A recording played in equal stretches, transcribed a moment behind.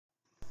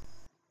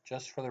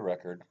Just for the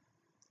record,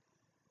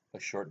 a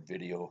short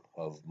video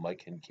of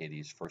Mike and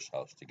Katie's first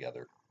house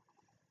together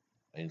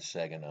in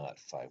Saginaw at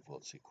 5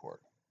 Wltse Court.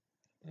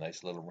 A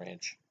nice little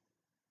ranch,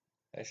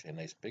 actually a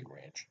nice big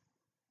ranch,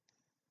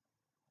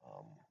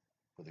 um,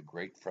 with a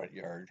great front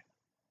yard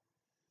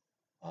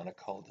on a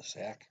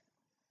cul-de-sac.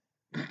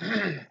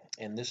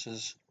 And this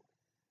is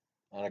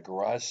on a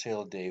garage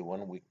sale day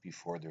 1 week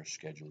before their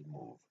scheduled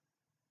move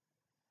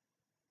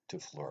to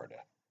Florida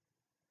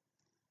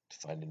to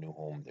find a new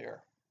home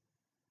there.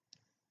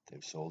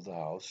 They've sold the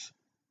house,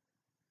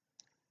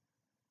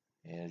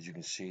 and as you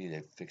can see,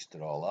 they've fixed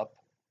it all up.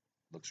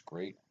 Looks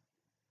great.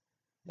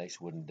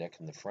 Nice wooden deck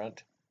in the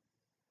front.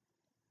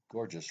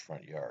 Gorgeous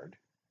front yard.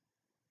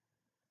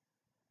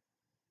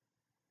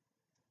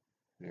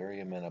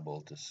 Very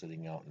amenable to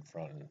sitting out in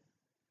front and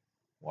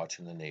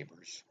watching the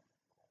neighbors.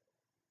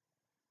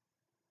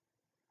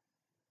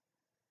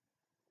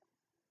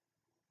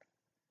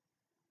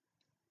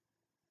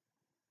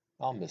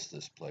 I'll miss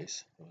this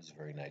place. It was a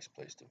very nice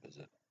place to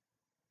visit.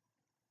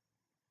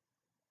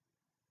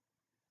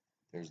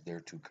 There's their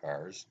two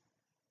cars,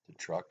 the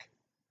truck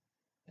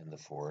and the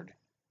Ford.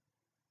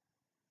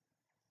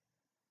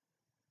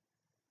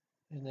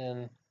 And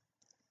then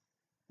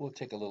we'll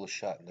take a little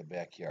shot in the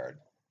backyard.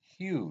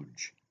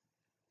 Huge,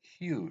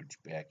 huge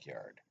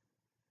backyard.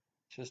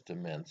 Just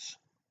immense.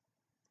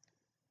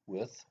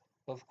 With,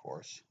 of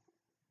course,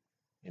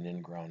 an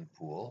in-ground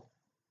pool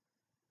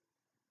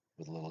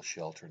with a little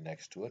shelter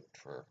next to it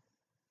for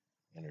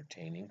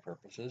entertaining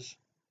purposes.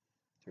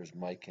 There's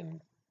Mike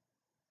and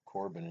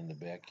Corbin in the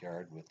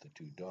backyard with the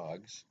two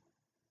dogs,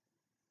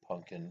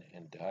 Pumpkin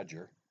and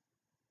Dodger,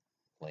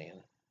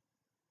 playing.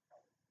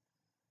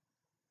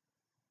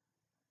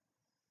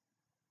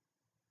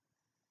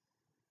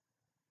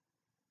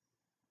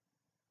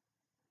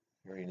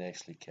 Very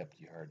nicely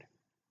kept yard.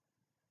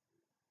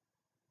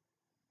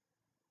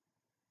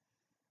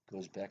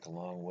 Goes back a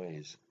long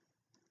ways.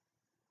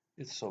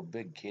 It's so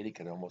big, Katie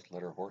could almost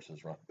let her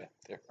horses run back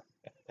there.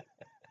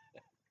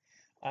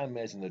 I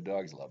imagine the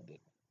dogs loved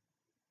it.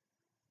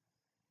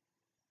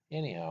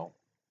 Anyhow,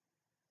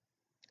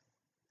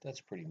 that's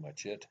pretty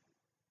much it.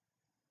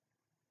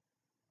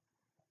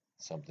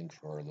 Something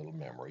for a little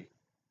memory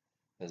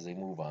as they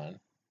move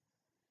on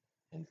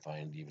and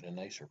find even a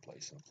nicer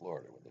place in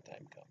Florida when the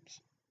time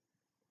comes.